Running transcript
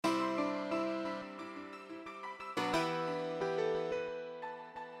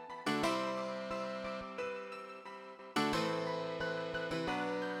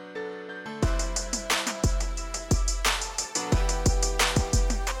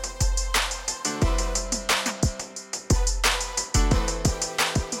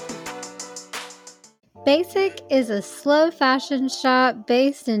Basic is a slow fashion shop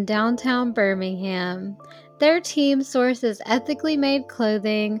based in downtown Birmingham. Their team sources ethically made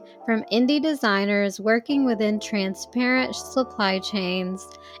clothing from indie designers working within transparent supply chains,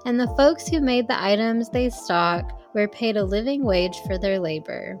 and the folks who made the items they stock were paid a living wage for their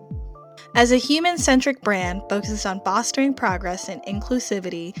labor. As a human-centric brand focused on fostering progress and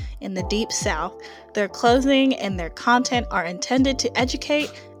inclusivity in the Deep South, their clothing and their content are intended to educate,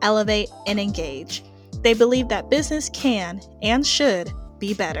 elevate, and engage. They believe that business can and should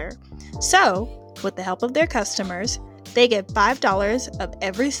be better. So, with the help of their customers, they give $5 of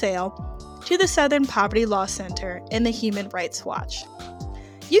every sale to the Southern Poverty Law Center and the Human Rights Watch.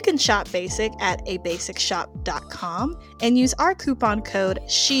 You can shop Basic at abasicshop.com and use our coupon code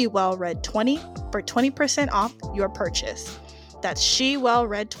SheWellRead20 for 20% off your purchase. That's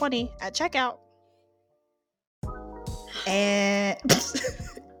SheWellRead20 at checkout. And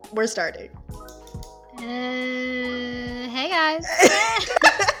we're starting. Hey guys.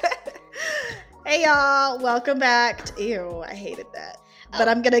 Hey y'all, welcome back to, ew, I hated that. But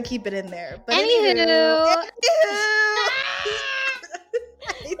I'm gonna keep it in there. But Anywho. I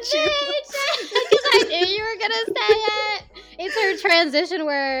hate you. Because I knew you were gonna say it. It's her transition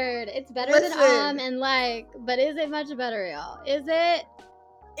word. It's better than and like, but is it much better, y'all? Is it?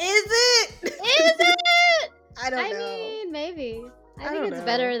 Is it? Is it? I don't know. I mean, maybe. I think it's know.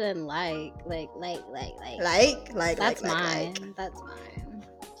 better than like. That's mine. That's mine.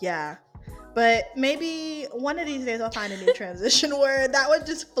 Yeah. But maybe one of these days I'll find a new transition word that one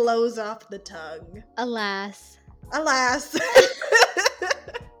just flows off the tongue. Alas. But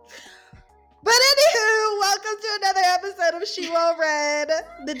anywho, welcome to another episode of She Well Read.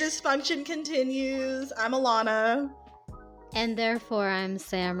 The dysfunction continues. I'm Alana. And therefore I'm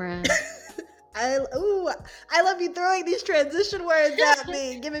Samra. I love you throwing these transition words at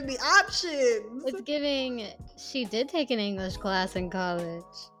me, giving me options. It's giving, she did take an English class in college.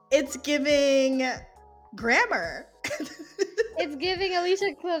 It's giving grammar. It's giving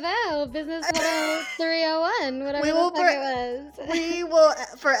Alicia Clavel, Business 301, whatever the fuck it was. We will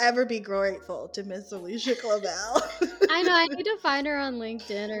forever be grateful to Miss Alicia Clavel. I know, I need to find her on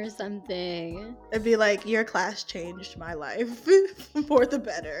LinkedIn or something. It'd be like, your class changed my life for the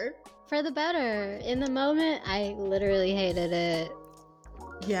better. For the better. In the moment, I literally hated it.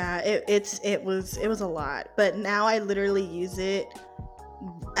 Yeah, it was a lot. But now I literally use it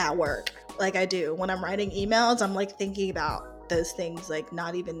at work. Like I do. When I'm writing emails, I'm like thinking about those things, like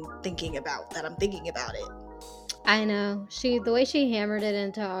not even thinking about that I'm thinking about it. I know. The way she hammered it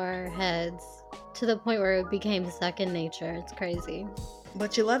into our heads to the point where it became second nature. It's crazy.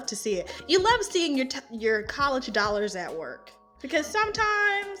 But you love to see it. You love seeing your college dollars at work. Because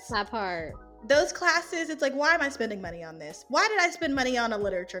sometimes that part, those classes, it's like, why am I spending money on this? Why did I spend money on a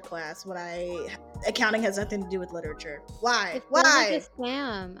literature class when accounting has nothing to do with literature? Why? Why? It's like a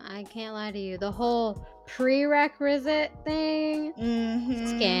scam. I can't lie to you. The whole prerequisite thing,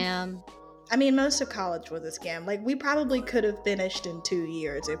 scam. I mean, most of college was a scam. Like, we probably could have finished in 2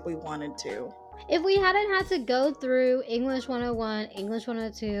 years if we wanted to. If we hadn't had to go through English 101, English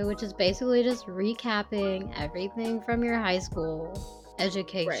 102, which is basically just recapping everything from your high school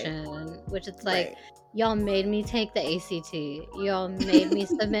education, which it's like, y'all made me take the ACT. Y'all made me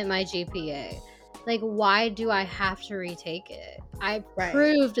submit my GPA. Like, why do I have to retake it? I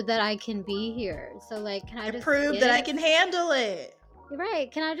proved that I can be here. So, like, can I just prove that I can handle it?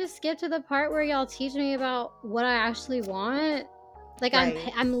 Right. Can I just skip to the part where y'all teach me about what I actually want? Like,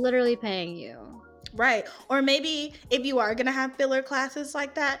 I'm literally paying you. Right. Or maybe if you are going to have filler classes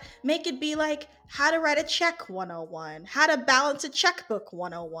like that, make it be like how to write a check 101, how to balance a checkbook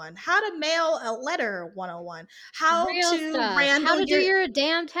 101, how to mail a letter 101, how to do your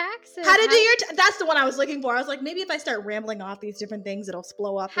damn taxes. How to do your that's the one I was looking for. I was like, maybe if I start rambling off these different things, it'll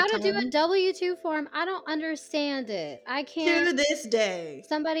blow up. How to do a W-2 form. I don't understand it. I can't. To this day.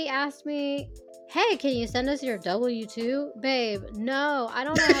 Somebody asked me, hey, can you send us your W-2? Babe, no, I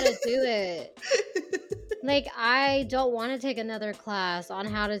don't know how to do it. Like, I don't want to take another class on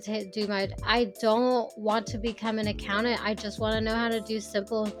how to I don't want to become an accountant. I just want to know how to do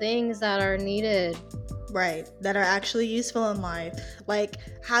simple things that are needed. Right, that are actually useful in life. Like,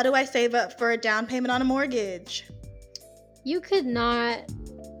 how do I save up for a down payment on a mortgage? You could not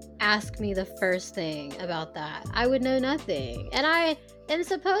ask me the first thing about that. I would know nothing. And I am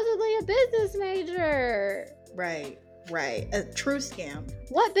supposedly a business major. Right. A true scam.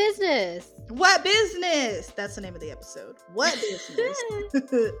 What business? That's the name of the episode. What business?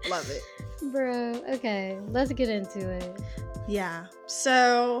 Love it. Bro, okay. Let's get into it. Yeah.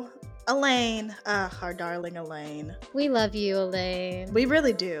 So, Elaine, our darling Elaine. We love you, Elaine. We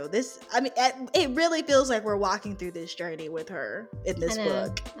really do. It really feels like we're walking through this journey with her in this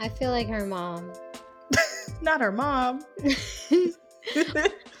book. I feel like her mom. Not her mom.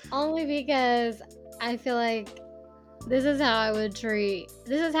 Only because I feel like this is how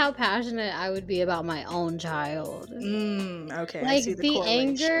passionate I would be about my own child. Okay. Like the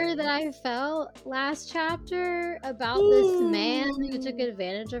anger that I felt last chapter about this man who took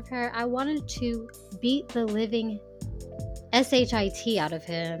advantage of her. I wanted to beat the living shit out of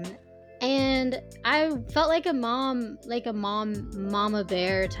him. And I felt like a mama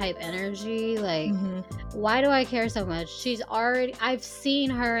bear type energy. Like, why do I care so much? I've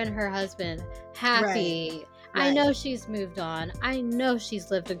seen her and her husband happy. Right. I know she's moved on. I know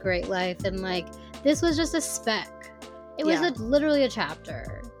she's lived a great life. And like, this was just a speck. It was literally a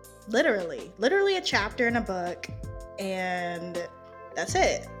chapter. Literally a chapter in a book. And that's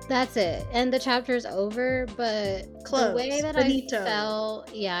it. And the chapter's over, but the way that Finito. I felt,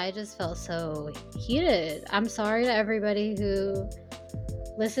 I just felt so heated. I'm sorry to everybody who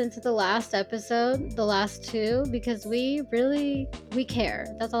listened to the last episode, the last two, because we care.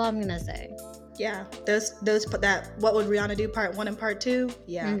 That's all I'm going to say. Yeah, what would Rihanna do, part 1 and part 2?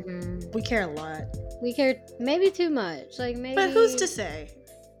 Yeah, we care a lot. We care maybe too much. But who's to say?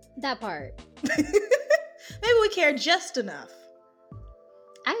 That part. Maybe we care just enough.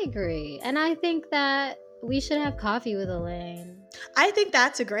 I agree. And I think that we should have coffee with Elaine. I think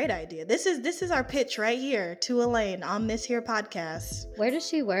that's a great idea. This is our pitch right here to Elaine on this here podcast. Where does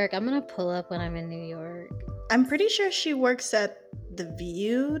she work? I'm going to pull up when I'm in New York. I'm pretty sure she works at The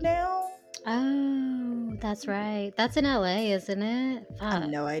View now. Oh, that's right. That's in LA, isn't it? Fuck. I have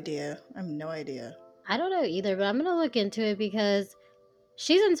no idea. I don't know either, but I'm going to look into it because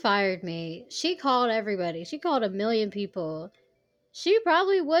she's inspired me. She called everybody. She called 1 million people. She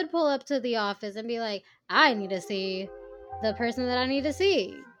probably would pull up to the office and be like, I need to see the person that I need to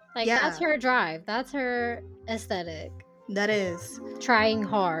see. Like, that's her drive. That's her aesthetic. That is. Trying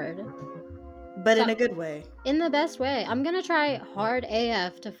hard. But in a good way. In the best way. I'm going to try hard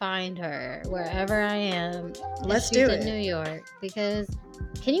AF to find her wherever I am. Let's do it. In New York. Because,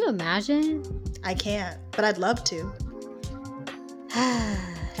 can you imagine? I can't, but I'd love to.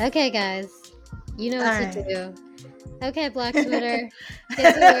 Okay, guys. You know what to do. Okay, Black Twitter.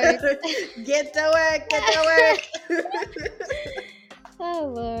 Get to work. Get to work.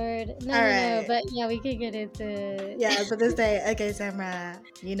 Oh, Lord. No, but yeah, we can get into it. Yeah, I was going to say, okay, Samra,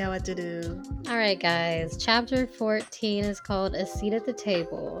 you know what to do. All right, guys. Chapter 14 is called A Seat at the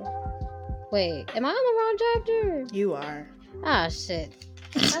Table. Wait, am I on the wrong chapter? You are. Ah, shit.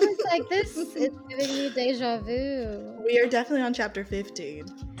 I was like, this is giving me deja vu. We are definitely on chapter 15.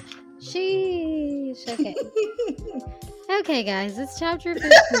 Sheesh. Okay. Okay, guys, it's chapter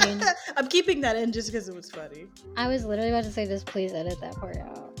 15. I'm keeping that in just because it was funny. I was literally about to say, just please edit that part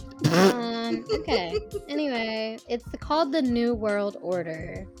out. Okay. Anyway, it's called The New World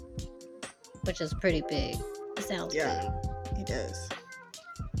Order, which is pretty big. It sounds big. It does.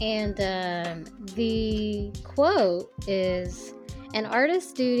 And the quote is, an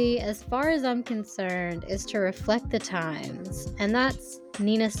artist's duty, as far as I'm concerned, is to reflect the times. And that's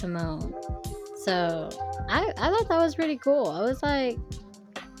Nina Simone. So I thought that was pretty cool. I was like,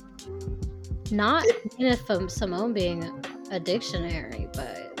 not Nina Simone being a dictionary,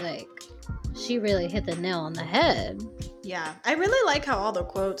 but like, she really hit the nail on the head. Yeah, I really like how all the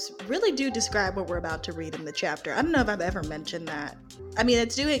quotes really do describe what we're about to read in the chapter. I don't know if I've ever mentioned that. I mean,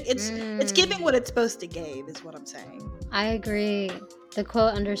 it's giving what it's supposed to give, is what I'm saying. I agree. The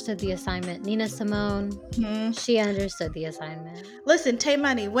quote understood the assignment. Nina Simone, she understood the assignment. Listen, Tay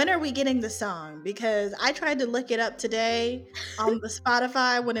Money, when are we getting the song? Because I tried to look it up today on the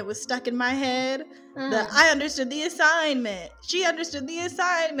Spotify when it was stuck in my head. I understood the assignment. She understood the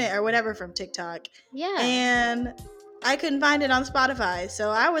assignment, or whatever, from TikTok. Yeah. And I couldn't find it on Spotify, so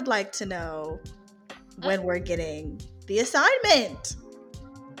I would like to know when we're getting the assignment.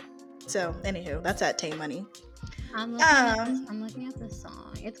 So, anywho, that's at Tay Money. I'm looking at this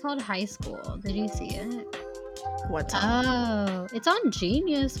song. It's called High School. Did you see it? What song? Oh, it's on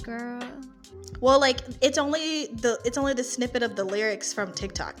Genius, girl. Well, like, it's only the snippet of the lyrics from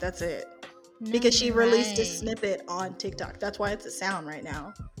TikTok. That's it. No, because she released a snippet on TikTok. That's why it's a sound right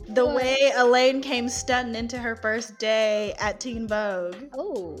now. The way Elaine came stunting into her first day at Teen Vogue.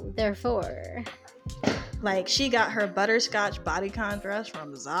 Oh, therefore. Like, she got her butterscotch bodycon dress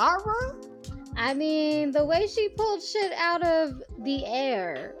from Zara. I mean, the way she pulled shit out of the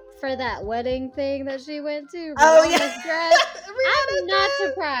air for that wedding thing that she went to. Oh, yeah. I'm not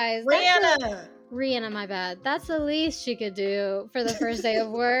surprised. Rihanna. Rihanna, my bad. That's the least she could do for the first day of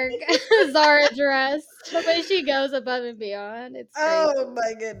work. Zara dress. The way she goes above and beyond. It's crazy. Oh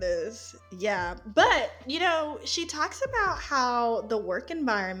my goodness. Yeah. But, she talks about how the work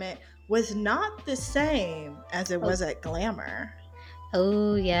environment was not the same as it was at Glamour.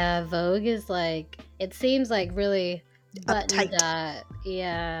 Oh, yeah. Vogue is like, it seems like really buttoned up.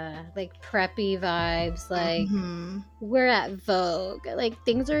 Yeah. Like preppy vibes. Like, we're at Vogue. Like,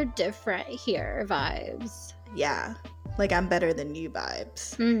 things are different here vibes. Yeah. Like, I'm better than you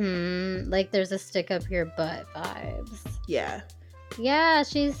vibes. Like, there's a stick up your butt vibes. Yeah. Yeah,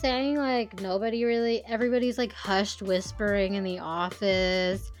 she's saying, like, everybody's, like, hushed whispering in the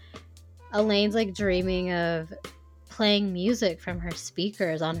office. Elaine's, like, dreaming of playing music from her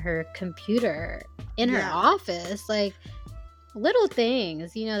speakers on her computer in her office. Like, little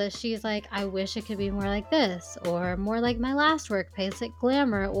things, that she's like, I wish it could be more like this, or more like my last workplace at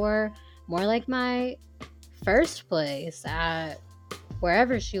Glamour, or more like my first place at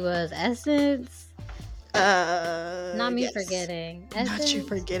wherever she was, Essence. Not me forgetting. Essence? Not you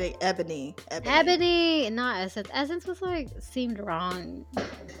forgetting Ebony, not Essence. Essence was like seemed wrong.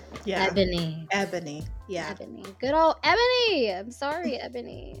 Yeah. Ebony. Yeah. Ebony. Good old Ebony. I'm sorry,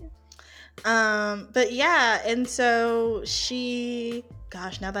 Ebony. But yeah, and so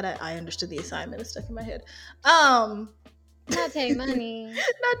gosh, now that I understood the assignment, it's stuck in my head. Not take money.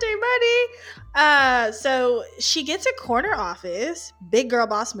 So she gets a corner office, big girl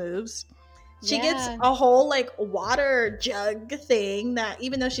boss moves. She gets a whole like water jug thing that,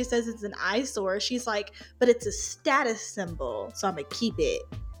 even though she says it's an eyesore, she's like, but it's a status symbol, so I'm gonna keep it.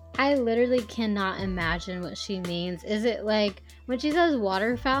 I literally cannot imagine what she means. Is it like, when she says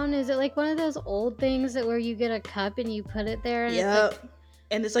water fountain, is it like one of those old things where you get a cup and you put it there? And yep.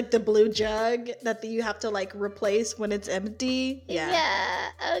 And it's like the blue jug that you have to like replace when it's empty. Yeah,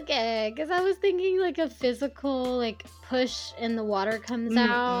 okay. Because I was thinking like a physical like push and the water comes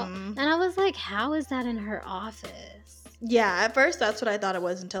out. And I was like, how is that in her office? Yeah, at first that's what I thought it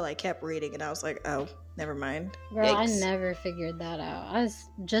was until I kept reading and I was like, oh, never mind. Girl, yikes. I never figured that out.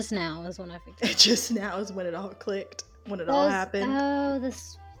 Just now is when I figured it out. Just now is when it all clicked, when it all happened. Oh,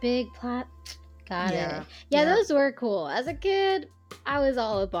 this big plot. Got it. Yeah, those were cool. As a kid, I was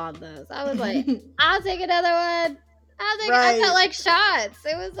all up on those. I was like, I'll take another one. I felt like shots.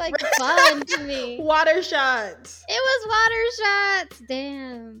 It was like fun to me. Water shots. It was water shots.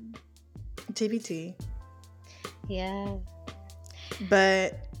 Damn. TBT. Yeah.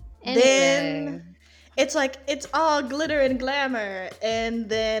 But then it's like, it's all glitter and glamour, and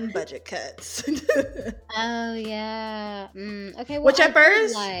then budget cuts. Oh, yeah. Okay, well, which at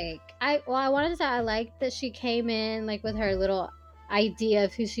first, I wanted to say I liked that she came in like with her little idea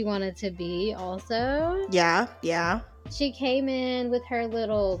of who she wanted to be also. Yeah. She came in with her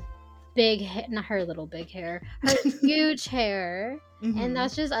little big not her little big hair, her huge hair. And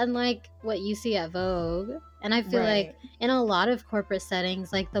that's just unlike what you see at Vogue. And I feel like in a lot of corporate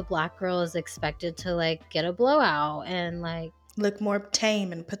settings, like the black girl is expected to like get a blowout and like look more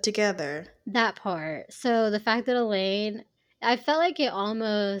tame and put together. That part. So the fact that Elaine, I felt like it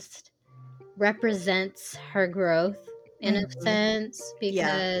almost represents her growth in a sense,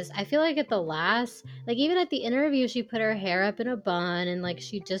 because I feel like at the last, like even at the interview, she put her hair up in a bun and like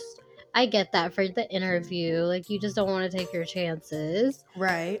I get that for the interview, like you just don't want to take your chances,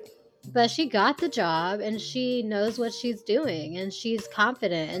 right? But she got the job and she knows what she's doing and she's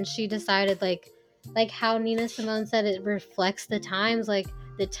confident, and she decided like how Nina Simone said, it reflects the times, like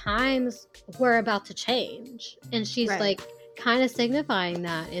the times were about to change, and she's like kind of signifying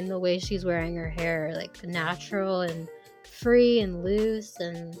that in the way she's wearing her hair, like natural and free and loose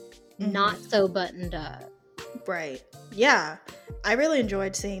and not so buttoned up. Right. Yeah. I really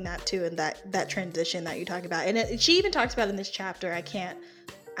enjoyed seeing that too, and that transition that you talk about. And she even talks about in this chapter,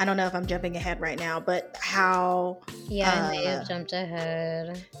 I don't know if I'm jumping ahead right now, but how... Yeah, I may have jumped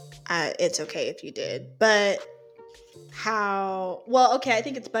ahead. It's okay if you did. But how... Well, okay, I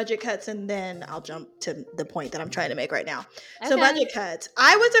think it's budget cuts, and then I'll jump to the point that I'm trying to make right now. Okay. So budget cuts.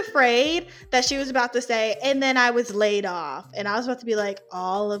 I was afraid that she was about to say, and then I was laid off. And I was about to be like,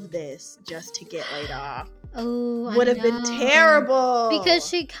 all of this just to get laid off. Oh, would have been terrible. Because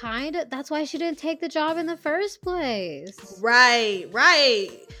that's why she didn't take the job in the first place. Right.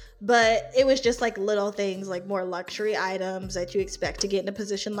 But it was just like little things, like more luxury items that you expect to get in a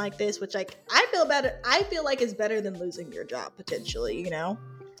position like this, which like I feel like is better than losing your job potentially, you know?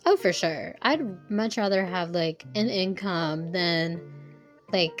 Oh, for sure. I'd much rather have like an income than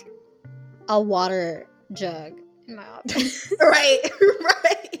like a water jug in my office. Right.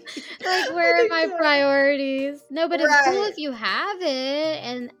 Like, where are my priorities? No, but it's cool if you have it,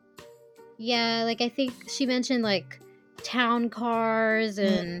 and Yeah, like I think she mentioned like town cars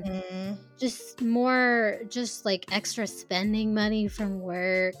and just more just like extra spending money from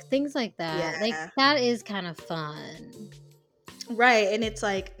work, things like that. Like Yeah. that is kind of fun. Right, and it's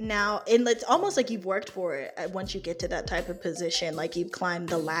like now, and it's almost like you've worked for it once you get to that type of position. Like you've climbed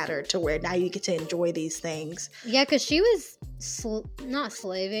the ladder to where now you get to enjoy these things. Yeah, because she was not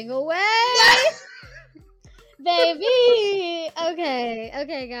slaving away. Baby!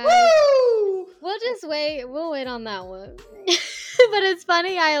 Okay, guys. Woo! We'll just wait. We'll wait on that one. But it's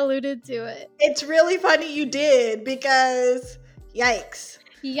funny I alluded to it. It's really funny you did because yikes.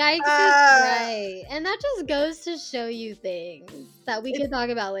 Yikes is right. And that just goes to show you things that we can talk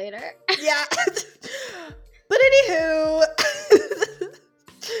about later. Yeah. But anywho,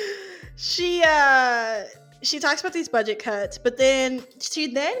 she talks about these budget cuts, but then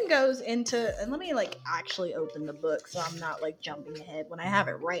she then goes into, and let me like actually open the book so I'm not like jumping ahead when I have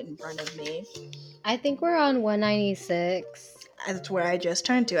it right in front of me. I think we're on 196. That's where I just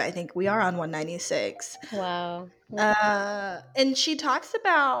turned to. I think we are on 196. Wow. And she talks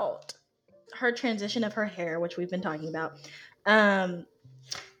about her transition of her hair, which we've been talking about. And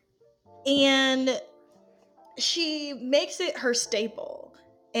she makes it her staple.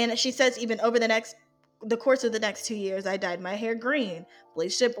 And she says even over the course of the next 2 years, I dyed my hair green,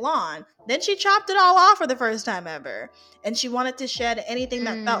 bleached it blonde. Then she chopped it all off for the first time ever. And she wanted to shed anything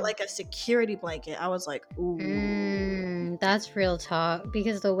that felt like a security blanket. I was like, ooh. That's real talk.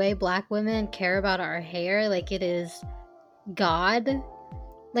 Because the way Black women care about our hair, like it is God.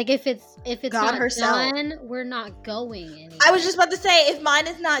 Like if it's God not herself. Done, we're not going anywhere. I was just about to say, if mine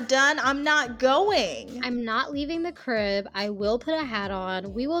is not done, I'm not going. I'm not leaving the crib. I will put a hat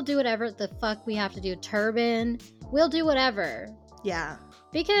on. We will do whatever the fuck we have to do. Turban. We'll do whatever. Yeah.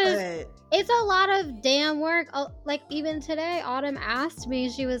 Because it's a lot of damn work. Like even today, Autumn asked me,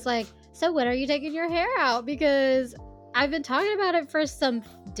 she was like, so when are you taking your hair out? Because I've been talking about it for some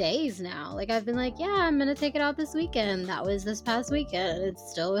days now. Like I've been like, yeah, I'm gonna take it out this weekend. That was this past weekend. It's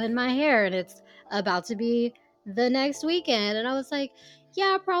still in my hair and it's about to be the next weekend. And I was like,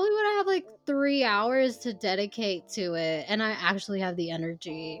 yeah, probably when I have like 3 hours to dedicate to it and I actually have the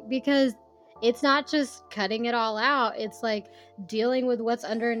energy, because it's not just cutting it all out. It's like dealing with what's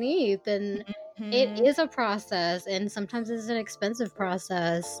underneath, and it is a process, and sometimes it's an expensive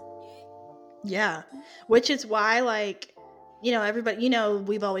process. Yeah, which is why, like, you know, everybody, you know,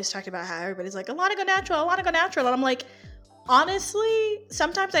 we've always talked about how everybody's like, I want to go natural. And I'm like, honestly,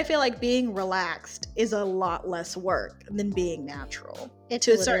 sometimes I feel like being relaxed is a lot less work than being natural. It's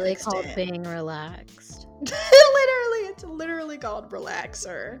literally called being relaxed. It's literally called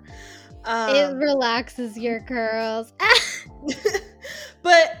relaxer. It relaxes your curls.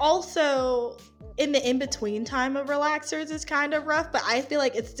 But also in the in-between time of relaxers is kind of rough, but I feel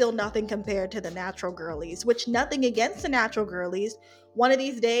like it's still nothing compared to the natural girlies, which nothing against the natural girlies. One of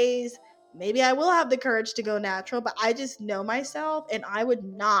these days, maybe I will have the courage to go natural, but I just know myself and I would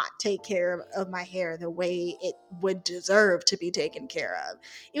not take care of my hair the way it would deserve to be taken care of.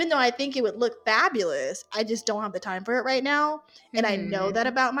 Even though I think it would look fabulous, I just don't have the time for it right now. And I know that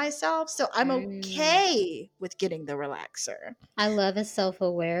about myself, so I'm okay with getting the relaxer. I love a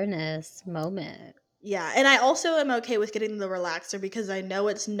self-awareness moment. Yeah, and I also am okay with getting the relaxer because I know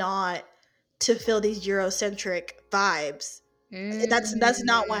it's not to fill these Eurocentric vibes. That's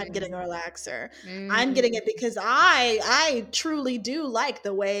not why I'm getting a relaxer. I'm getting it because I truly do like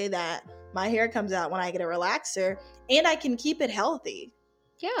the way that my hair comes out when I get a relaxer, and I can keep it healthy.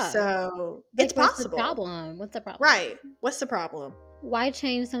 Yeah. So it's possible. What's the problem? Right. What's the problem? Why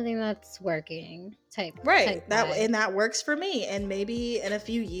change something that's working? Right. That works for me. And maybe in a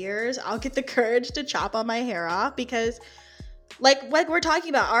few years I'll get the courage to chop all my hair off, because like we're talking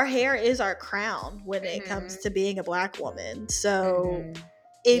about, our hair is our crown when it comes to being a Black woman. So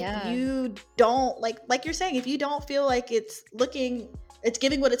if you don't like you're saying, if you don't feel like it's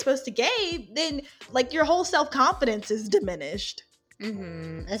giving what it's supposed to give, then like your whole self-confidence is diminished.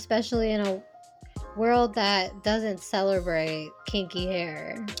 Especially in a world that doesn't celebrate kinky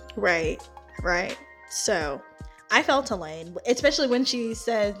hair. Right. So I felt Elaine, especially when she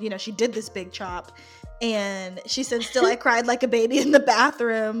said, you know, she did this big chop, and she said, still I cried like a baby in the back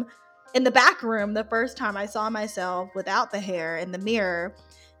room the first time I saw myself without the hair in the mirror.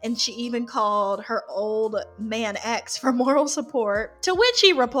 And she even called her old man ex for moral support, to which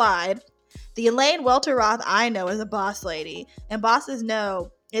he replied, the Elaine Welter Roth I know is a boss lady, and bosses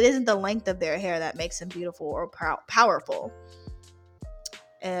know it isn't the length of their hair that makes them beautiful or powerful.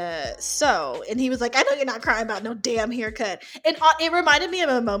 And he was like, I know you're not crying about no damn haircut. And it reminded me of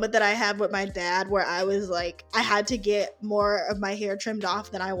a moment that I had with my dad where I was like, I had to get more of my hair trimmed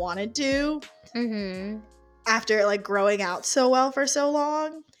off than I wanted to. Mm-hmm. After like growing out so well for so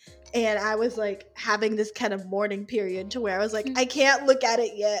long. And I was like having this kind of mourning period to where I was like, I can't look at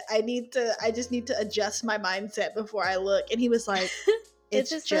it yet. I just need to adjust my mindset before I look. And he was like, it's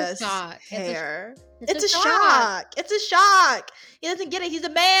just hair. It's a shock. It's a shock. He doesn't get it. He's a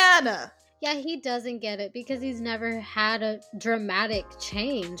man. Yeah, he doesn't get it because he's never had a dramatic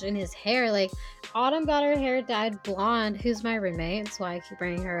change in his hair. Like, Autumn got her hair dyed blonde. Who's my roommate? That's why I keep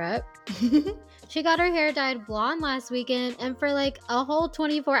bringing her up. She got her hair dyed blonde last weekend, and for like a whole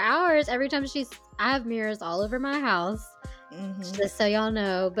 24 hours, every time I have mirrors all over my house, just so y'all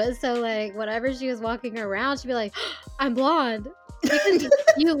know. But so like, whenever she was walking around, she'd be like, I'm blonde. Because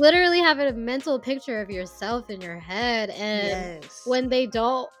you literally have a mental picture of yourself in your head, and when they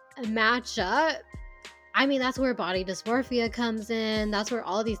don't match up, I mean, that's where body dysmorphia comes in. That's where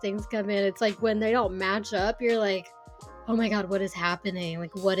all these things come in. It's like when they don't match up, you're like, oh my god, what is happening?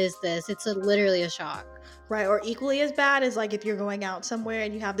 Like, what is this? It's literally a shock. Right, or equally as bad as like if you're going out somewhere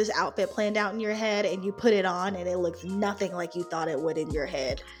and you have this outfit planned out in your head and you put it on and it looks nothing like you thought it would in your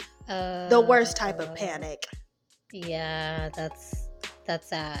head. The worst type of panic. Yeah, that's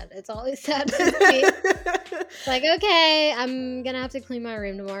sad. It's always sad to me. Like, okay, I'm gonna have to clean my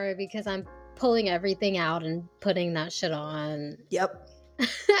room tomorrow because I'm pulling everything out and putting that shit on. Yep.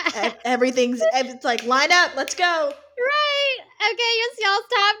 It's like, line up, let's go. Right. Okay, it's y'all's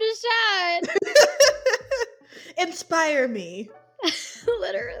time to shine. Inspire me.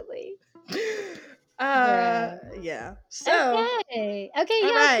 Literally. Yeah. So okay,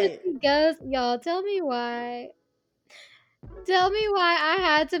 y'all. Right. Goes, y'all. Tell me why I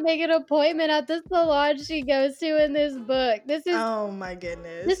had to make an appointment at the salon she goes to in this book. Oh my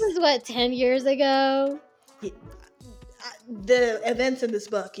goodness. This is what, 10 years ago? Yeah. The events in this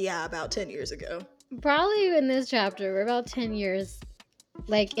book, about 10 years ago. Probably in this chapter, we're about 10 years,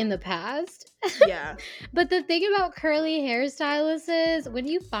 like, in the past. Yeah. But the thing about curly hairstylists is when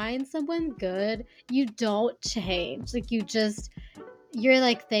you find someone good, you don't change. Like, you're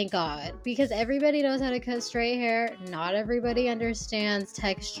like, thank God. Because everybody knows how to cut straight hair. Not everybody understands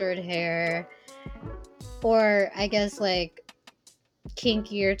textured hair. Or, I guess, like,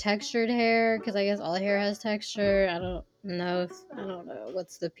 kinkier textured hair. Because I guess all hair has texture. I don't know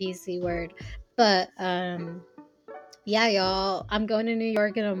what's the PC word. But, yeah, y'all, I'm going to New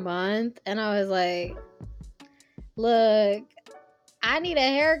York in a month, and I was like, look, I need a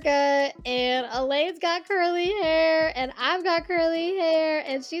haircut, and Elaine's got curly hair, and I've got curly hair,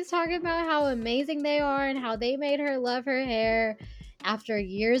 and she's talking about how amazing they are and how they made her love her hair after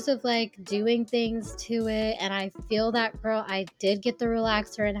years of, like, doing things to it. And I feel that, girl. I did get the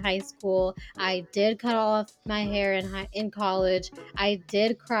relaxer in high school. I did cut off my hair in college. I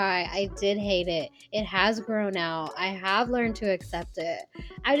did cry. I did hate it. It has grown out. I have learned to accept it.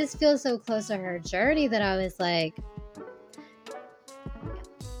 I just feel so close to her journey that I was like,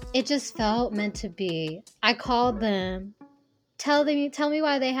 it just felt meant to be. I called them. Tell me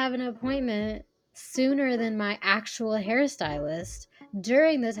why they have an appointment sooner than my actual hairstylist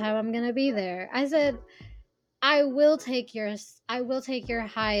during the time I'm gonna be there. I said, I will take your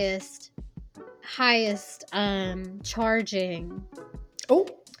highest charging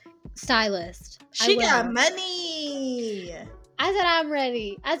stylist. She got money. I said, I'm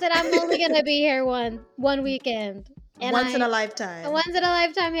ready. I said, I'm only gonna be here one weekend. And once in a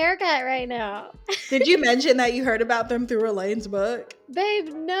lifetime haircut right now. Did you mention that you heard about them through Elaine's book? Babe,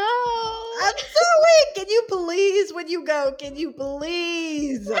 no. I'm so weak. Can you please, when you go, can you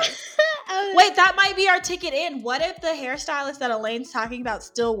please? Wait, that might be our ticket in. What if the hairstylist that Elaine's talking about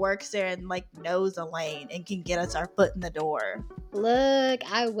still works there and like knows Elaine and can get us our foot in the door? Look,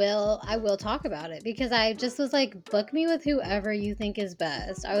 I will talk about it because I just was like, book me with whoever you think is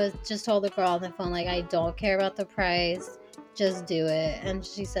best. I was just told the girl on the phone, like, I don't care about the price, just do it. And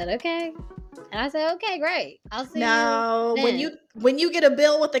she said, okay. And I said, okay, great. I'll see you. Now, when you get a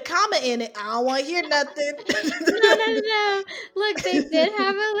bill with a comma in it, I don't want to hear nothing. No. Look, they did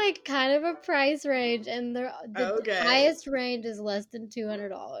have a like kind of a price range, and the highest range is less than $200.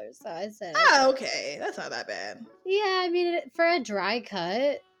 So I said, oh, okay, that's not that bad. Yeah, I mean, for a dry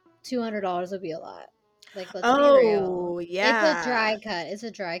cut, $200 would be a lot. Like, let's be real. Yeah. It's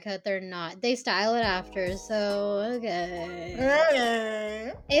a dry cut. They style it after, so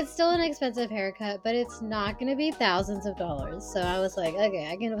okay. It's still an expensive haircut, but it's not going to be thousands of dollars. So I was like, okay,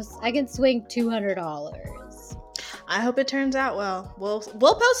 I can swing $200. I hope it turns out well. We'll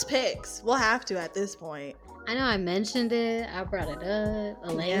post pics. We'll have to at this point. I know I mentioned it. I brought it up.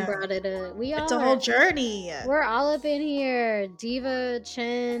 Elaine brought it up. It's a whole journey. We're all up in here. Diva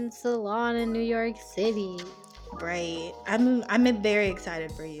Chen Salon in New York City. Right. I'm very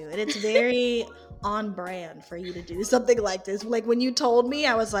excited for you. And it's very on brand for you to do something like this. Like when you told me,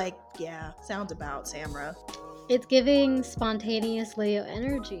 I was like, yeah, sounds about Samra. It's giving spontaneous Leo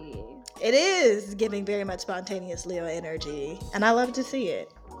energy. It is giving very much spontaneous Leo energy. And I love to see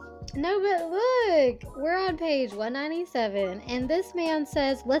it. No, but look, we're on page 197, and this man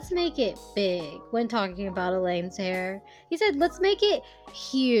says, let's make it big when talking about Elaine's hair. He said, let's make it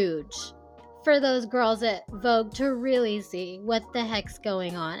huge for those girls at Vogue to really see what the heck's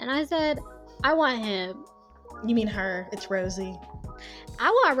going on. And I said, I want him. You mean her? It's Rosie. I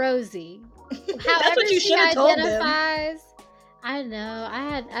want Rosie. That's what you should have told them. I know.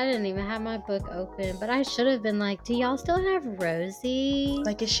 I didn't even have my book open, but I should have been like, do y'all still have Rosie?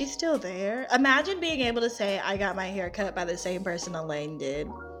 Like, is she still there? Imagine being able to say, I got my hair cut by the same person Elaine did.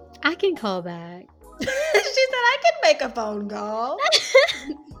 I can call back. She said, I can make a phone call.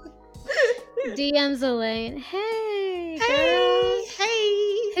 DMs Elaine. Hey, girl.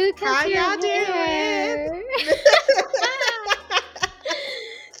 Hey. Who cut How your y'all hair? doing?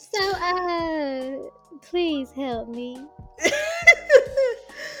 So, please help me.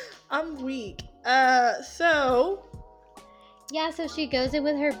 I'm weak. So she goes in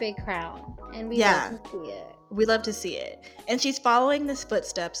with her big crown, and we love to see it. We love to see it. And she's following the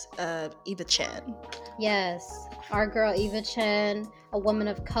footsteps of Eva Chen. Yes, our girl Eva Chen, a woman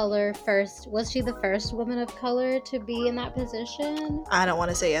of color first. Was she the first woman of color to be in that position? I don't want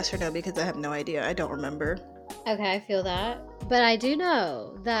to say yes or no because I have no idea. I don't remember. Okay, I feel that. But I do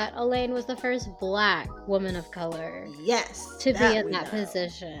know that Elaine was the first Black woman of color. Yes. To be in that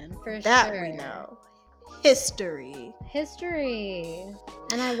position, for sure. That we know. History.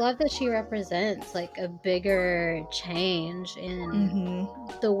 And I love that she represents like a bigger change in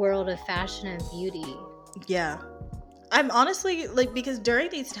the world of fashion and beauty. Yeah. I'm honestly, like, because during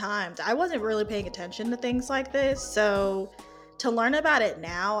these times, I wasn't really paying attention to things like this. So to learn about it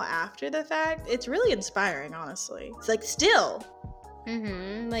now after the fact, it's really inspiring, honestly. It's like still.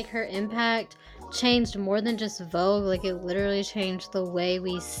 Like her impact changed more than just Vogue. Like it literally changed the way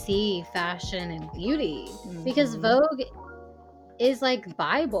we see fashion and beauty. Because Vogue is like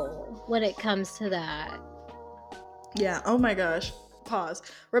Bible when it comes to that. Yeah. Oh my gosh. Pause.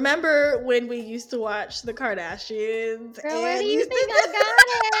 Remember when we used to watch the Kardashians? Girl, where do you think I got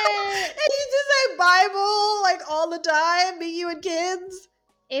it? And you used to say Bible like all the time, me, you, and kids.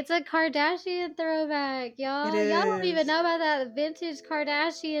 It's a Kardashian throwback, y'all. Y'all don't even know about that vintage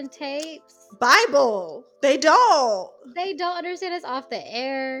Kardashian tapes. Bible. They don't understand us off the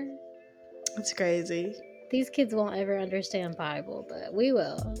air. It's crazy. These kids won't ever understand Bible, but we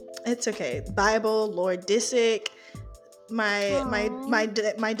will. It's okay. Bible, Lord Disick, my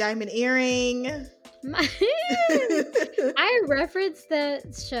diamond earring. I reference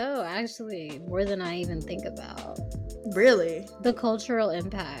that show actually more than I even think about. Really? The cultural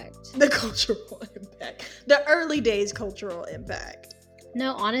impact. The early days cultural impact.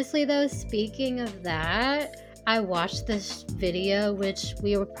 No, honestly though, speaking of that, I watched this video, which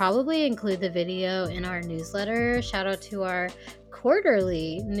we will probably include the video in our newsletter. Shout out to our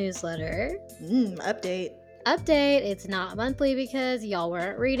quarterly newsletter. Update. It's not monthly because y'all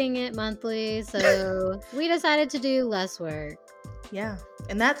weren't reading it monthly, so we decided to do less work. Yeah,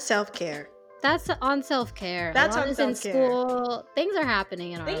 and that's self-care. That's on self-care. That's on self-care. In school, things are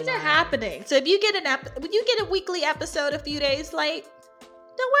happening in our lives. Things are happening. So if you get a weekly episode a few days late,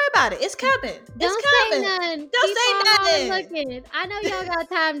 don't worry about it. It's coming. Don't say nothing. Don't say nothing. Looking. I know y'all got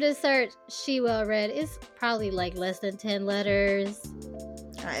time to search She Well Read. It's probably like less than 10 letters.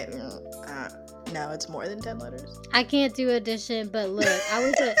 No, it's more than 10 letters. I can't do addition, but look,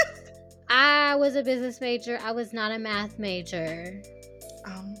 I was a business major. I was not a math major.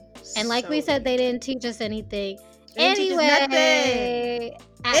 And like we said, they didn't teach us anything. Anyway.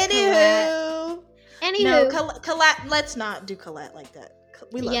 Anywho. No, Colette, let's not do Colette like that.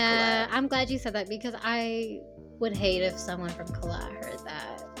 We love Colette. I'm glad you said that because I would hate if someone from Colette heard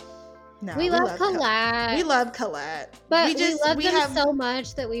that. No, we love Colette. We love Colette. But we love them so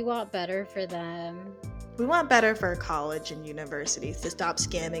much that we want better for them. We want better for college and universities to stop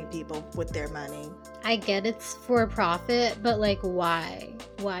scamming people with their money. I get it's for profit, but like why?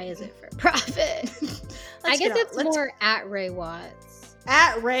 Why is it for profit? I guess it's more at Ray Watts.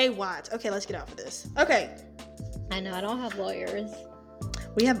 At Ray Watts. Okay, let's get off of this. Okay. I know, I don't have lawyers.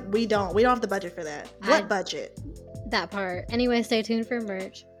 We don't have the budget for that. What budget? That part. Anyway, stay tuned for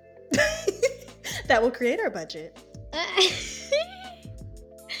merch. That will create our budget.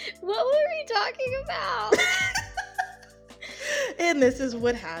 What were we talking about? And this is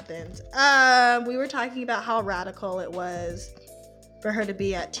what happens. We were talking about how radical it was for her to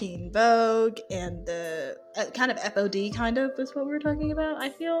be at Teen Vogue, and the kind of FOD kind of is what we were talking about, I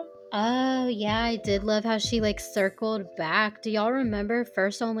feel. Oh, yeah, I did love how she, like, circled back. Do y'all remember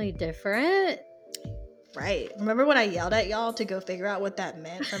First Only Different? Right. Remember when I yelled at y'all to go figure out what that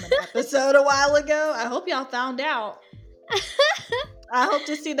meant from an episode a while ago? I hope y'all found out. I hope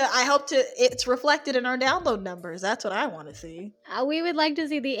it's reflected in our download numbers. That's what I want to see. We would like to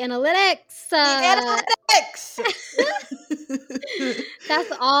see the analytics. The analytics!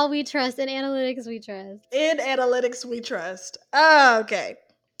 That's all we trust. In analytics, we trust. In analytics, we trust. Oh, okay.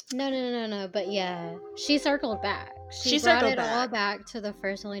 No. But yeah, she circled back. She brought it all back to the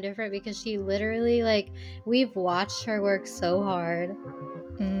First Only Different, because she literally, like, we've watched her work so hard.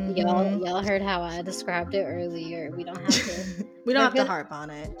 Mm-hmm. Y'all heard how I described it earlier. We don't have to. We don't have to harp on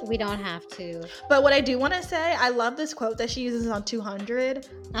it. We don't have to. But what I do want to say, I love this quote that she uses on 200.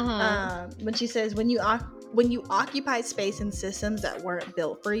 When she says, when you occupy space in systems that weren't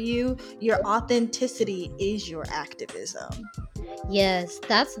built for you, your authenticity is your activism. Yes,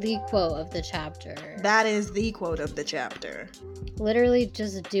 that's the quote of the chapter. That is the quote of the chapter. Literally,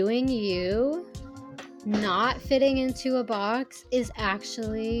 just doing you, not fitting into a box, is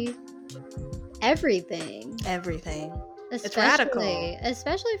actually everything. Everything. It's radical.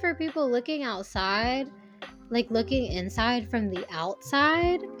 Especially for people looking outside, like looking inside from the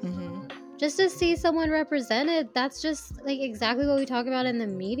outside. Mm-hmm. Just to see someone represented, that's just like exactly what we talk about in the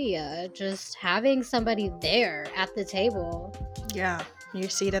media. Just having somebody there at the table. Yeah, your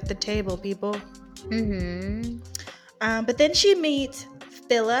seat at the table, people. Mm-hmm. But then she meets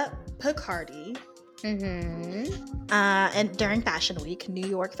Philip Picardi. Mm-hmm. And during Fashion Week, New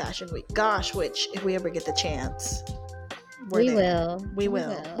York Fashion Week. Gosh, which if we ever get the chance, we will. We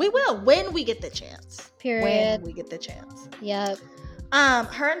will when we get the chance. Period. When we get the chance. Yep.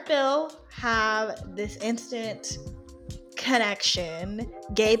 Her and Phil have this instant connection.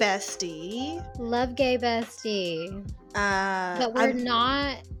 Gay bestie. Love gay bestie. But we're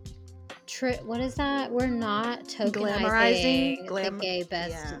not. What is that? We're not tokenizing the gay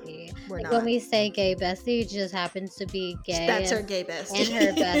bestie. Yeah, we're not. When we say gay bestie, it just happens to be gay. That's her gay bestie and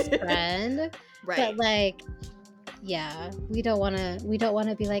her best friend. Right. But like, yeah, we don't want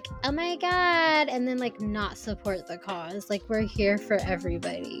to be like, oh my god, and then like not support the cause. Like, we're here for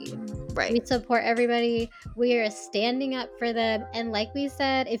everybody. Right. We support everybody. We are standing up for them. And like we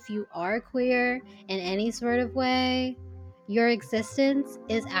said, if you are queer in any sort of way, your existence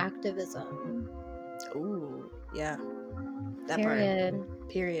is activism. Ooh, yeah. That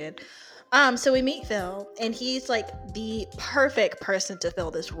Period. So we meet Phil, and he's like the perfect person to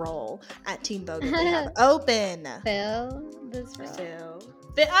fill this role at Teen Vogue that they have open. Phil.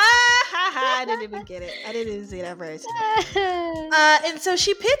 I didn't even get it. I didn't even see that first. And so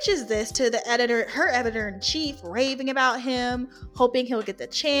she pitches this to the her editor-in-chief, raving about him, hoping he'll get the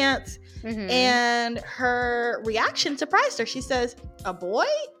chance. Mm-hmm. And her reaction surprised her. She says, "A boy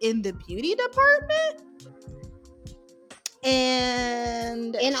in the beauty department?"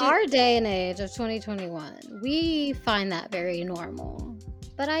 And in our day and age of 2021, we find that very normal.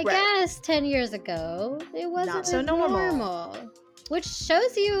 But I guess 10 years ago, it wasn't not so normal. Which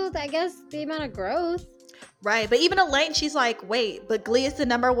shows you, I guess, the amount of growth. Right. But even Elaine, she's like, wait, but Glee is the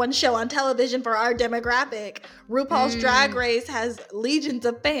 #1 show on television for our demographic. RuPaul's Drag Race has legions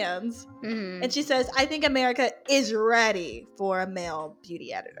of fans. Mm-hmm. And she says, I think America is ready for a male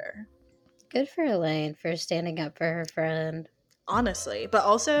beauty editor. Good for Elaine for standing up for her friend. Honestly. But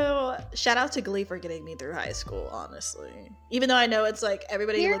also, shout out to Glee for getting me through high school, honestly. Even though I know it's like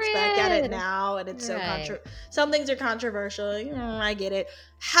everybody looks back at it now and it's some things are controversial. I get it.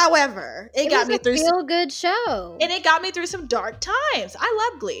 However, it got me through a feel-good show. And it got me through some dark times. I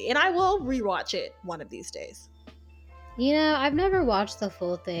love Glee, and I will rewatch it one of these days. You know, I've never watched the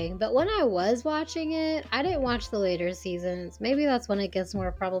full thing, but when I was watching it, I didn't watch the later seasons. Maybe that's when it gets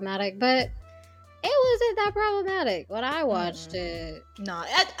more problematic, but it wasn't that problematic when I watched it. No,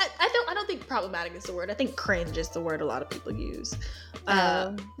 I don't think problematic is the word. I think cringe is the word a lot of people use.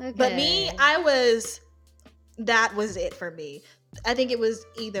 Okay. But me, that was it for me. I think it was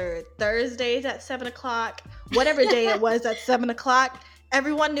either Thursdays at 7:00, whatever day it was at 7:00.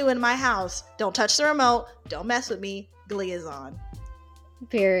 Everyone knew in my house, don't touch the remote, don't mess with me, Glee is on.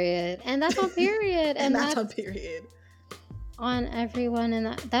 Period. And that's on Period. And that's on Period. On everyone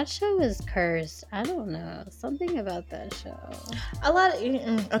in that show is cursed. I don't know. Something about that show. A lot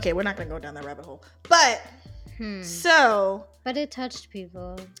of... Okay, we're not going to go down that rabbit hole. But... So... But it touched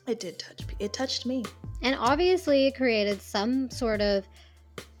people. It did touch me. It touched me. And obviously it created some sort of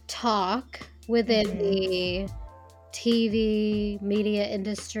talk within the TV media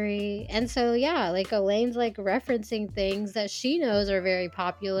industry. And so yeah, like Elaine's like referencing things that she knows are very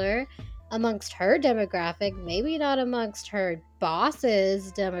popular amongst her demographic, maybe not amongst her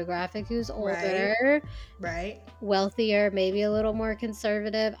boss's demographic who's older, right, wealthier, maybe a little more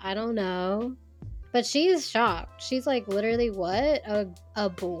conservative, I don't know. But she's shocked. She's like, literally, what? A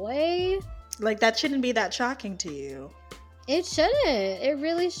boy? Like, that shouldn't be that shocking to you. It shouldn't. It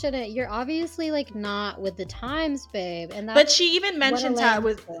really shouldn't. You're obviously like not with the times, babe. And that's but she even mentions how it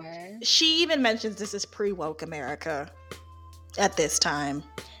was. She even mentions this is pre-woke America at this time.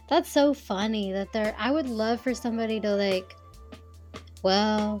 That's so funny that they're. I would love for somebody to like.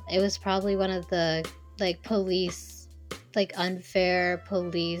 Well, it was probably one of the like police, like unfair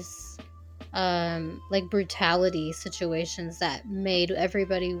police, like brutality situations that made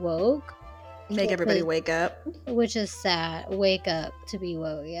everybody woke. Make everybody wake up. Which is sad. Wake up to be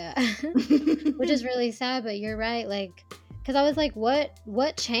woke, yeah. Which is really sad, but you're right. Like, because I was like,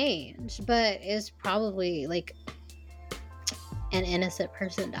 what changed? But it's probably like an innocent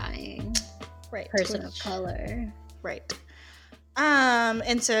person dying. Right. Person of color. Right.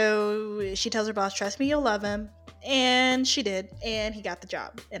 And so she tells her boss, trust me, you'll love him. And she did. And he got the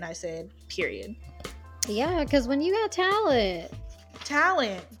job. And I said, period. Yeah, because when you got talent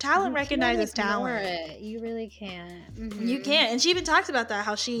recognizes talent. You really can't. You can't. And she even talks about that,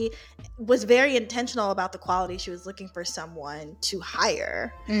 how she was very intentional about the quality she was looking for someone to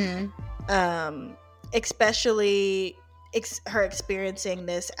hire. Especially her experiencing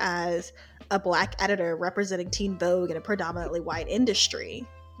this as a Black editor representing Teen Vogue in a predominantly white industry.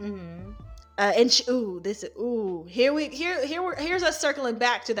 And here's us circling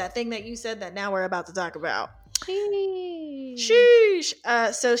back to that thing that you said that now we're about to talk about. Sheesh.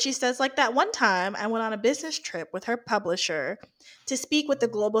 So she says, like that one time I went on a business trip with her publisher to speak with the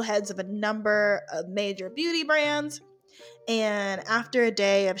global heads of a number of major beauty brands. And after a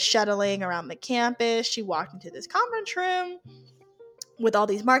day of shuttling around the campus, she walked into this conference room with all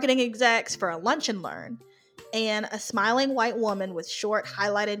these marketing execs for a lunch and learn. And a smiling white woman with short,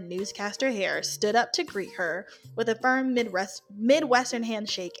 highlighted newscaster hair stood up to greet her with a firm Midwestern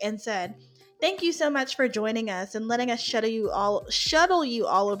handshake and said, thank you so much for joining us and letting us shuttle you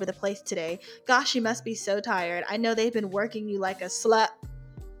all over the place today. Gosh, you must be so tired. I know they've been working you like a slut.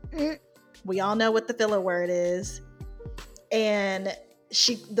 We all know what the filler word is. And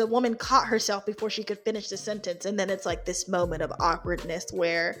the woman caught herself before she could finish the sentence. And then it's like this moment of awkwardness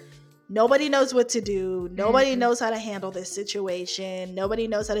where nobody knows what to do. Nobody knows how to handle this situation. Nobody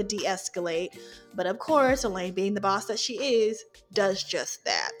knows how to de-escalate. But of course, Elaine, being the boss that she is, does just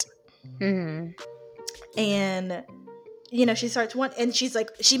that. And she starts and she's like,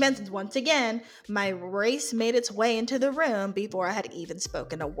 she mentions once again, my race made its way into the room before I had even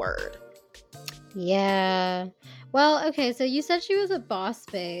spoken a word. Yeah. Well, okay, so you said she was a boss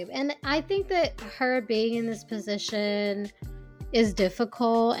babe, and I think that her being in this position is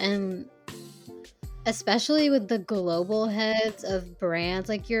difficult, and especially with the global heads of brands,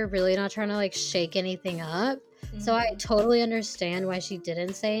 like you're really not trying to like shake anything up. So I totally understand why she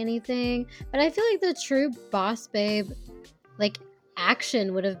didn't say anything, but I feel like the true boss babe like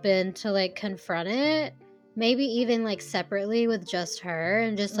action would have been to like confront it, maybe even like separately with just her,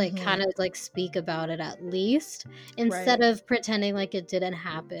 and just like kind of like speak about it at least, instead of pretending like it didn't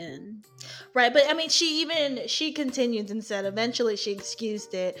happen. Right. But I mean, she continues and said eventually she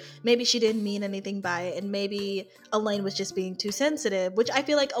excused it. Maybe she didn't mean anything by it, and maybe Elaine was just being too sensitive, which I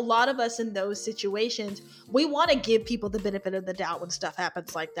feel like a lot of us in those situations, we want to give people the benefit of the doubt when stuff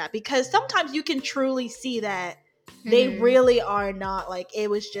happens like that, because sometimes you can truly see that they really are not like, it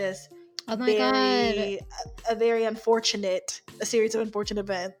was just oh my god, a series of unfortunate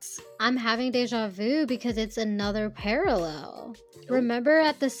events. I'm having deja vu because it's another parallel. Remember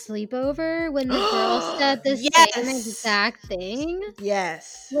at the sleepover when the girl said the same exact thing?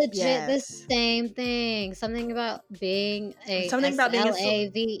 Yes. Legit the same thing. Something about being a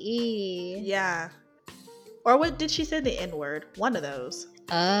SLAVE. Yeah. Or what did she say? The N-word. One of those.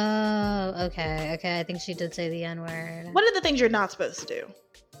 Oh, okay. I think she did say the N-word. One of the things you're not supposed to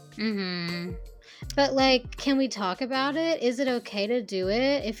do. But like, can we talk about it? Is it okay to do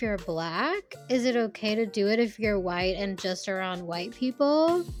it if you're Black? Is it okay to do it if you're white and just around white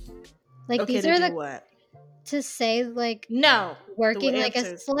people? Like, okay, these to are do what? To say like no, working like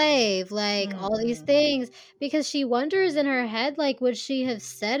a slave, like all these things, because she wonders in her head, like, would she have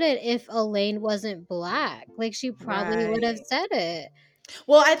said it if Elaine wasn't Black? Like, she probably would have said it.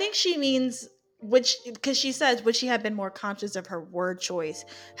 Well, I think she means, because she says, would she have been more conscious of her word choice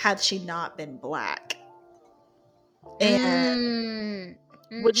had she not been Black? And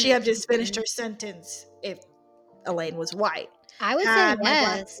Would she have just finished mhm. her sentence if Elaine was white? I would say Had my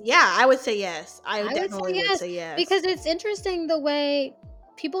black, yes. yeah, I would say yes. I I would say definitely would yes say yes. because it's interesting the way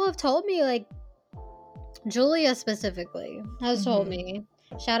people have told me, like Julia specifically has told me.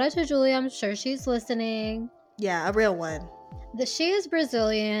 Shout out to Julia, I'm sure she's listening. Yeah, a real one. She is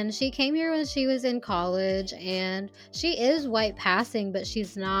Brazilian. She came here when she was in college, and she is white passing, but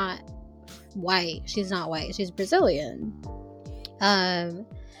she's not white. She's not white. She's Brazilian. And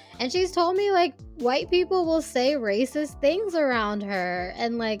she's told me, like, white people will say racist things around her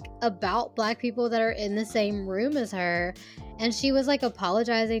and, like, about black people that are in the same room as her. And she was, like,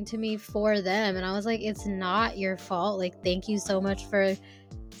 apologizing to me for them. And I was like, it's not your fault. Like, thank you so much for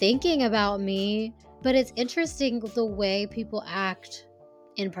thinking about me. But it's interesting the way people act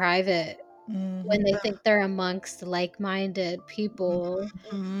in private when they think they're amongst like-minded people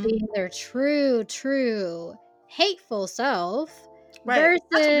being their true hateful self, Right. That's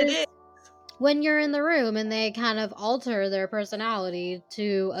what it versus is. when you're in the room and they kind of alter their personality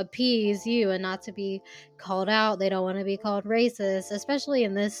to appease you and not to be called out. They don't want to be called racist, especially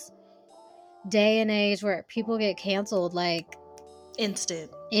in this day and age where people get canceled like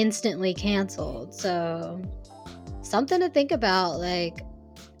instantly canceled. So something to think about, like,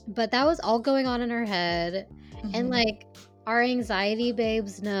 but that was all going on in her head. And like, our anxiety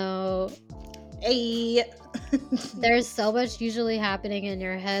babes know, hey, there's so much usually happening in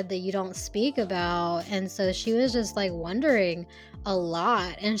your head that you don't speak about. And so she was just like wondering a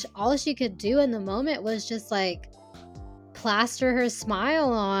lot, and all she could do in the moment was just like plaster her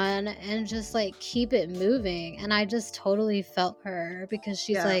smile on and just like keep it moving. And I just totally felt her, because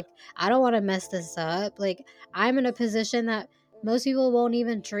she's like, I don't want to mess this up. Like, I'm in a position that most people won't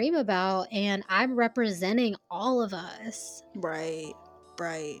even dream about, and I'm representing all of us. Right.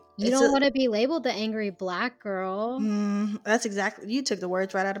 You don't want to be labeled the angry black girl. That's exactly, you took the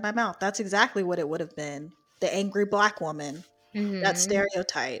words right out of my mouth. That's exactly what it would have been. The angry black woman. That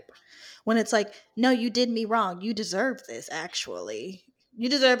stereotype. When it's like, no, you did me wrong. You deserve this, actually. You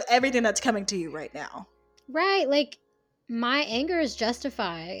deserve everything that's coming to you right now. Right. Like, my anger is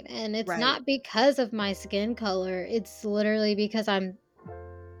justified, and it's not because of my skin color. It's literally because I'm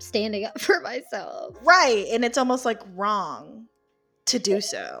standing up for myself. Right. And it's almost like wrong to do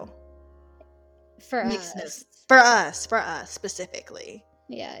so. For us. For us specifically.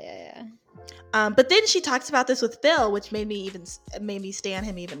 Yeah. But then she talks about this with Phil, which made me stan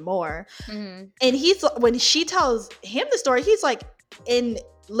him even more. And when she tells him the story, he's like, in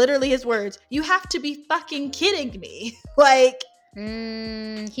literally his words, "You have to be fucking kidding me!" Like,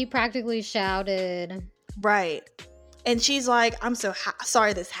 he practically shouted. Right. And she's like, "I'm so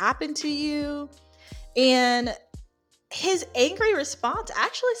sorry this happened to you." And his angry response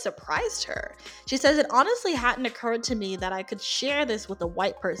actually surprised her. She says, "It honestly hadn't occurred to me that I could share this with a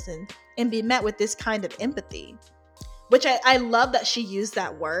white person and be met with this kind of empathy." Which I love that she used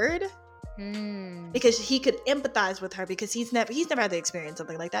that word, because he could empathize with her, because he's never had to experience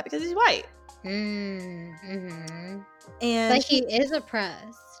something like that because he's white. And but he is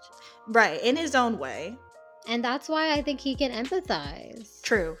oppressed. Right, in his own way. And that's why I think he can empathize.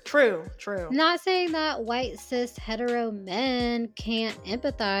 True. Not saying that white cis hetero men can't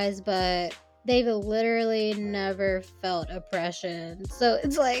empathize, but they've literally never felt oppression. So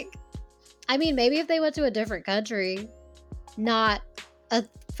it's like, I mean, maybe if they went to a different country, not a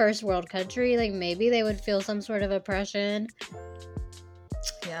first world country, like maybe they would feel some sort of oppression.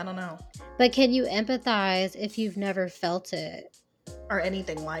 Yeah, I don't know. But can you empathize if you've never felt it? Or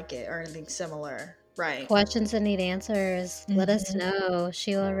anything like it, or anything similar. Right. Questions that need answers. Let us know.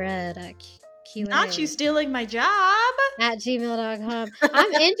 Sheila Red at Q&A. Not you stealing my job. At gmail.com.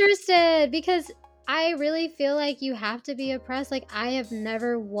 I'm interested, because I really feel like you have to be oppressed. Like, I have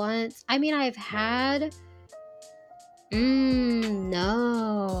never once... I mean, I've had...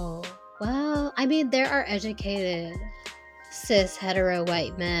 no. Well, I mean, there are educated cis hetero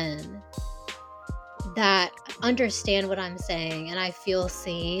white men that understand what I'm saying, and I feel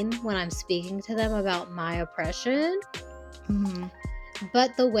seen when I'm speaking to them about my oppression.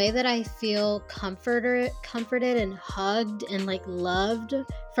 But the way that I feel comforted and hugged and like loved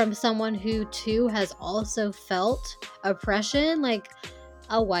from someone who too has also felt oppression, like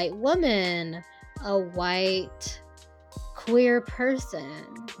a white woman, a white queer person,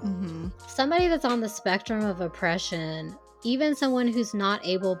 somebody that's on the spectrum of oppression, even someone who's not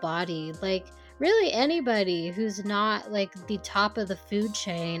able-bodied, like really anybody who's not like the top of the food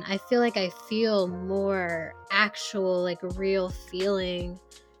chain, I feel like I feel more actual, like real feeling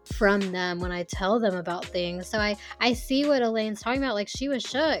from them when I tell them about things. So I see what Elaine's talking about. Like, she was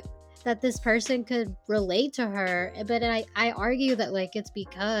shook that this person could relate to her. But I argue that like it's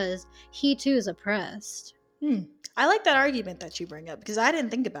because he too is oppressed. I like that argument that you bring up because I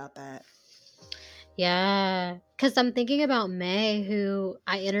didn't think about that. Yeah, because I'm thinking about May, who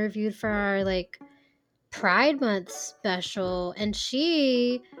I interviewed for our like Pride Month special, and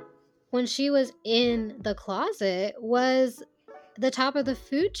she, when she was in the closet, was the top of the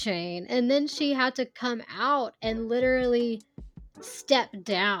food chain, and then she had to come out and literally step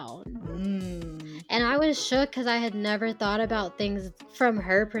down. And I was shook because I had never thought about things from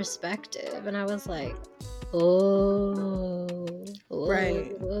her perspective, and I was like, oh,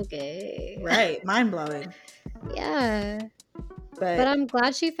 right, okay, right, mind-blowing. Yeah, but I'm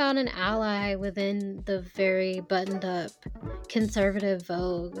glad she found an ally within the very buttoned up conservative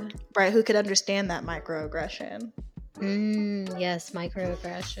Vogue, right, who could understand that microaggression. Yes,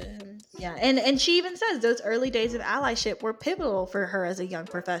 microaggressions. Yeah, and she even says those early days of allyship were pivotal for her as a young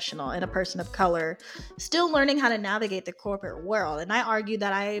professional and a person of color, still learning how to navigate the corporate world. And I argue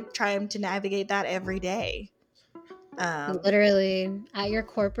that I try to navigate that every day. Literally at your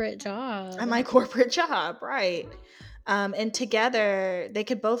corporate job. At my corporate job, right. And together they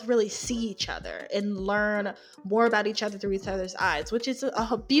could both really see each other and learn more about each other through each other's eyes, which is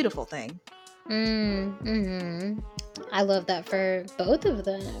a beautiful thing. I love that for both of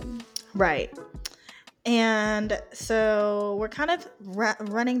them. Right. And so we're kind of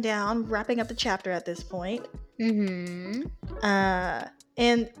wrapping up the chapter at this point. And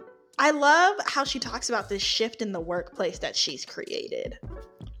I love how she talks about this shift in the workplace that she's created.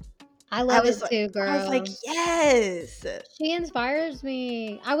 I love it too, girl. I was like, yes. She inspires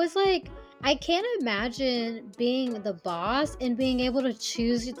me. I was like, I can't imagine being the boss and being able to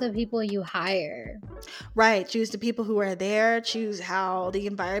choose the people you hire. Right. Choose the people who are there. Choose how the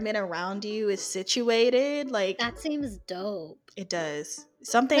environment around you is situated. Like, that seems dope. It does.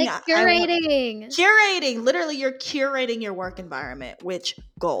 Something like curating. Curating. Literally, you're curating your work environment, which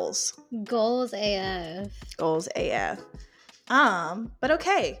goals. Goals AF. Goals AF. But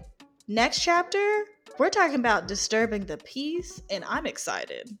okay. Next chapter, we're talking about disturbing the peace, and I'm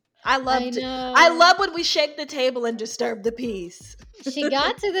excited. I love when we shake the table and disturb the peace. She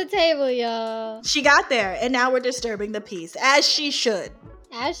got to the table, y'all. She got there, and now we're disturbing the peace, as she should.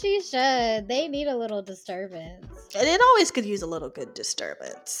 As she should. They need a little disturbance. And it always could use a little good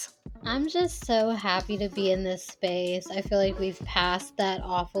disturbance. I'm just so happy to be in this space. I feel like we've passed that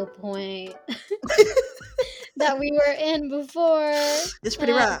awful point that we were in before. It's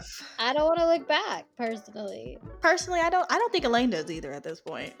pretty rough. I don't want to look back, personally. I don't think Elaine does either at this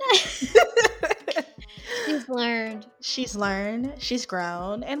point. She's learned. She's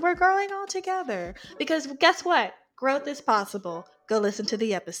grown, and we're growing all together. Because guess what? Growth is possible. Go listen to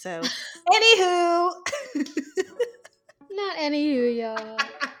the episode. Anywho. Not anywho, y'all.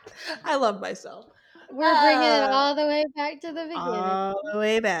 I love myself. We're bringing it all the way back to the beginning. All the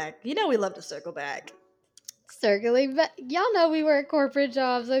way back. You know we love to circle back. Circling back. Y'all know we work corporate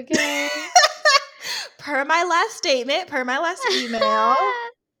jobs, okay? Per my last statement, per my last email.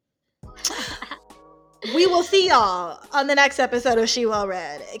 We will see y'all on the next episode of She Well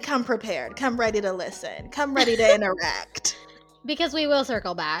Read. Come prepared. Come ready to listen. Come ready to interact. Because we will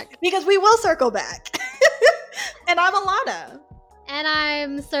circle back. And I'm Alana. And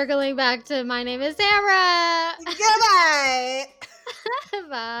I'm circling back to my name is Sarah. Goodbye.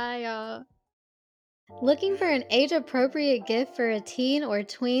 Bye, y'all. Looking for an age-appropriate gift for a teen or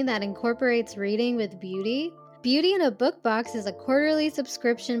tween that incorporates reading with beauty? Beauty in a Book Box is a quarterly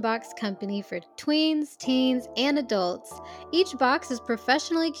subscription box company for tweens, teens, and adults. Each box is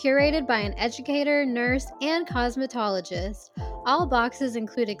professionally curated by an educator, nurse, and cosmetologist. All boxes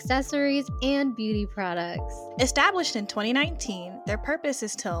include accessories and beauty products. Established in 2019, their purpose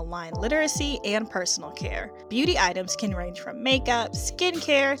is to align literacy and personal care. Beauty items can range from makeup,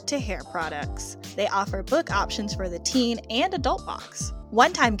 skincare, to hair products. They offer book options for the teen and adult box.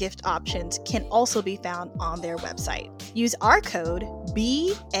 One-time gift options can also be found on their website. Use our code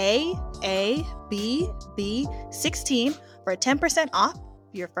BAABB16 for 10% off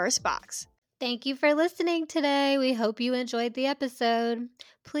your first box. Thank you for listening today. We hope you enjoyed the episode.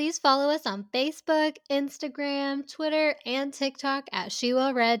 Please follow us on Facebook, Instagram, Twitter, and TikTok at She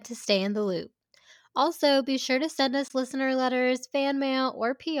Well Read to stay in the loop. Also, be sure to send us listener letters, fan mail,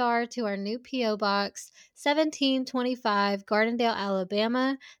 or PR to our new P.O. Box, 1725 Gardendale,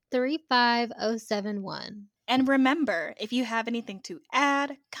 Alabama, 35071. And remember, if you have anything to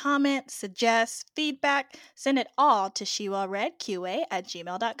add, comment, suggest, feedback, send it all to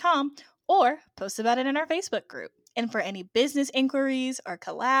shewellreadqa@gmail.com or post about it in our Facebook group. And for any business inquiries or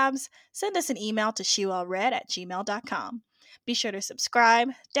collabs, send us an email to shewellread@gmail.com. Be sure to subscribe,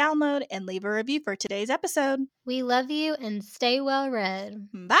 download, and leave a review for today's episode. We love you and stay well read.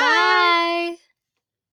 Bye! Bye!